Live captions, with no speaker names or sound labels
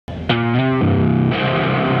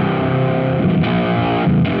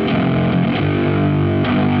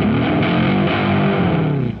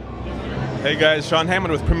guys, Sean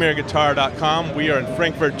Hammond with PremierGuitar.com. We are in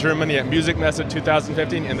Frankfurt, Germany at Musikmesse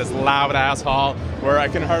 2015 in this loud-ass hall where I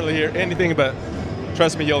can hardly hear anything, but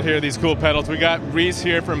trust me, you'll hear these cool pedals. We got Reese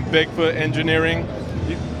here from Bigfoot Engineering.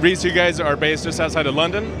 Reese, you guys are based just outside of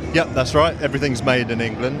London? Yep, that's right. Everything's made in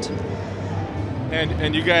England.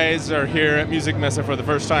 And you guys are here at Musikmesse for the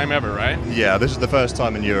first time ever, right? Yeah, this is the first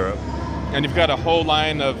time in Europe. And you've got a whole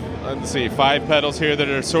line of, let's see, 5 pedals here that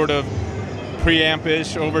are sort of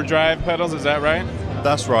preamp-ish overdrive pedals, is that right?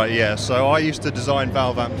 That's right, yeah. So I used to design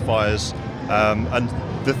valve amplifiers, and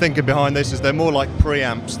the thinking behind this is they're more like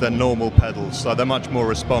preamps than normal pedals, so they're much more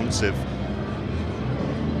responsive.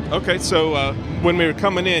 Okay, so when we were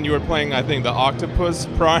coming in, you were playing, I think, the Octopus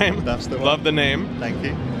Prime. That's the one. Love the name. Thank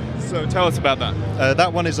you. So tell us about that.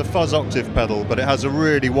 That one is a Fuzz octave pedal, but it has a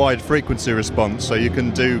really wide frequency response, so you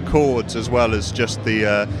can do chords as well as just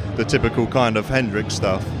the typical kind of Hendrix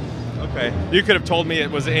stuff. Okay, you could have told me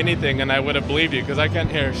it was anything and I would have believed you because I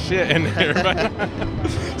can't hear shit in here.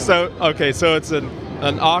 So it's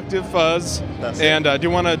an octave fuzz. And do you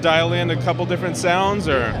want to dial in a couple different sounds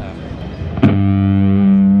or? Yeah.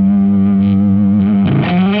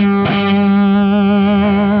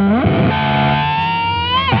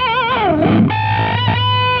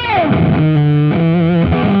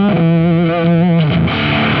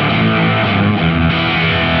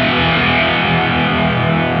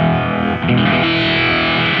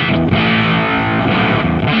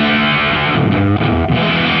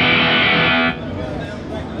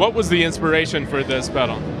 What was the inspiration for this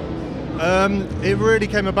pedal? It really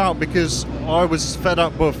came about because I was fed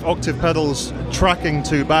up with octave pedals tracking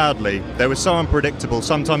too badly. They were so unpredictable.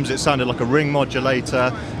 Sometimes it sounded like a ring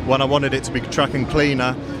modulator when I wanted it to be tracking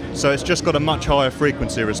cleaner. So it's just got a much higher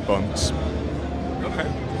frequency response.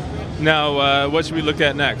 Okay. Now, what should we look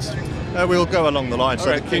at next? We'll go along the line. All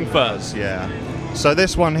right, King Fuzz. Yeah. So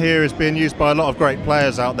this one here is being used by a lot of great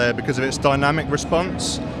players out there because of its dynamic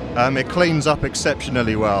response. It cleans up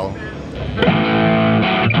exceptionally well.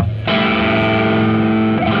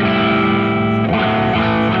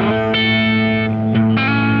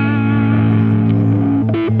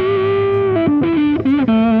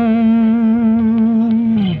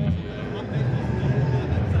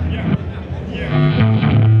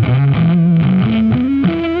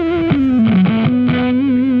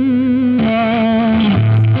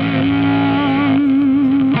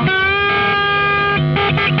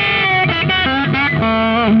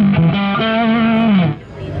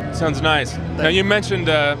 Sounds nice. Now you mentioned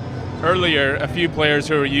earlier a few players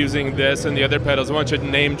who were using this and the other pedals. I want you to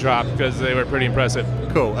name drop because they were pretty impressive.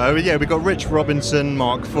 Cool. Yeah, we got Rich Robinson,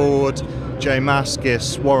 Mark Ford, Jay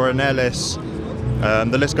Maskis, Warren Ellis.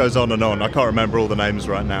 The list goes on and on. I can't remember all the names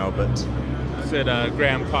right now, but you said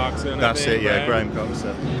Graham Coxon. That's it. Yeah, right? Graham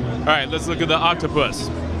Coxon. All right, let's look at the Octopus.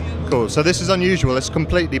 Cool. So this is unusual. It's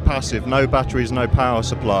completely passive. No batteries, no power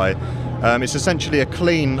supply. It's essentially a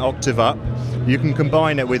clean octave up. You can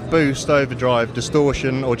combine it with boost, overdrive,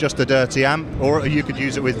 distortion, or just a dirty amp, or you could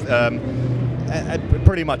use it with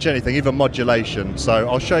pretty much anything, even modulation. So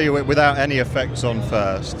I'll show you it without any effects on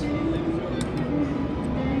first.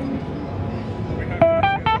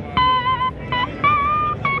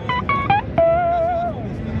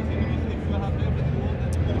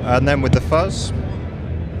 And then with the fuzz.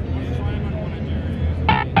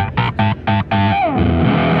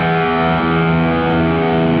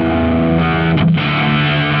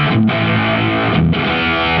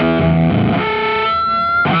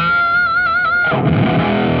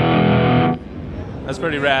 That's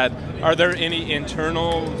pretty rad. Are there any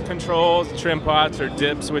internal controls, trim pots or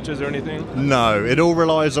dip switches or anything? No, it all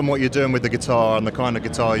relies on what you're doing with the guitar and the kind of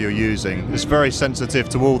guitar you're using. It's very sensitive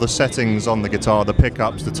to all the settings on the guitar, the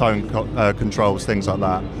pickups, the tone controls, things like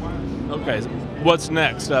that. Okay, so what's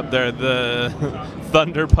next up there? The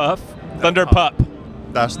Thunder Puff? Thunder Pup.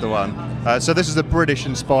 That's the one. So this is a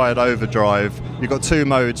British-inspired overdrive. You've got 2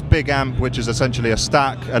 modes, big amp, which is essentially a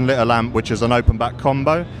stack, and little amp, which is an open back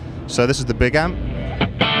combo. So this is the big amp.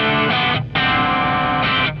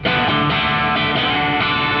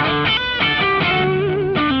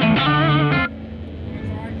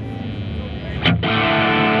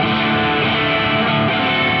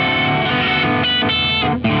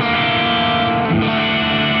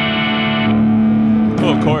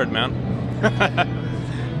 Cool chord, man.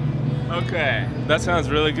 Okay, that sounds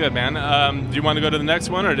really good, man. Do you want to go to the next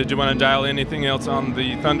one, or did you want to dial anything else on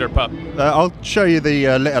the Thunder Pup? I'll show you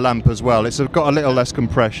the little amp as well. It's got a little less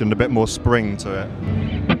compression, a bit more spring to it.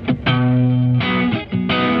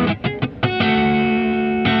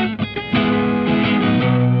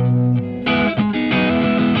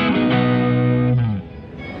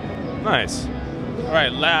 Nice. All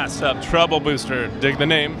right, last up, Treble Booster. Dig the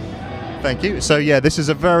name. Thank you. So yeah, this is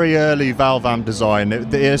a very early valve amp design.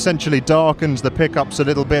 It essentially darkens the pickups a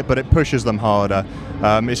little bit, but it pushes them harder.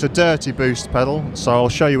 It's a dirty boost pedal, so I'll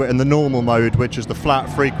show you it in the normal mode, which is the flat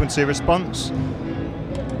frequency response.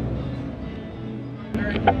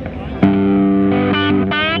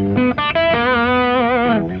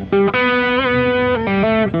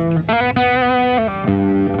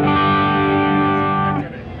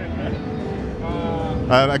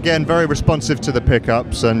 Again, very responsive to the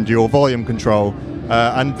pickups and your volume control.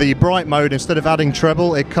 And the bright mode, instead of adding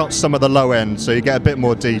treble, it cuts some of the low end, so you get a bit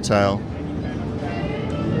more detail.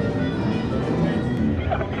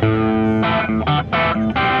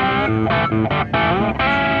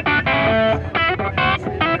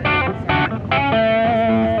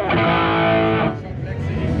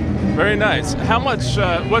 Very nice. How much,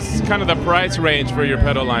 what's kind of the price range for your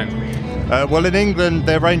pedal line? Well, in England,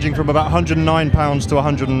 they're ranging from about £109 to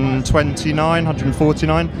 129,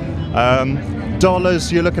 149.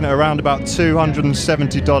 Dollars, you're looking at around about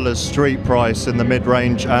 $270 street price in the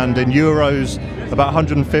mid-range, and in euros, about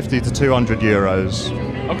 150 to 200 euros.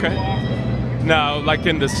 Okay. Now, like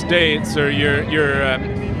in the States, or you're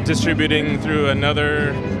distributing through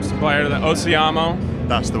another supplier, the Osiamo?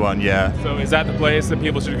 That's the one, yeah. So is that the place that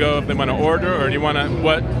people should go if they want to order, or do you want to,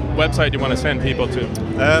 what website do you want to send people to?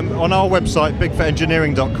 On our website,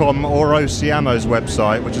 bigfootengineering.com, or Osiamo's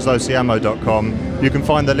website, which is osiamo.com, you can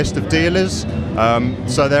find the list of dealers.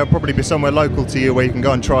 So there'll probably be somewhere local to you where you can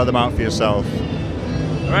go and try them out for yourself.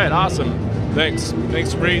 All right, awesome. Thanks,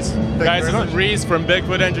 Reese. Guys, this is Reese from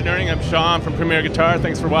Bigfoot Engineering. I'm Sean from Premier Guitar.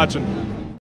 Thanks for watching.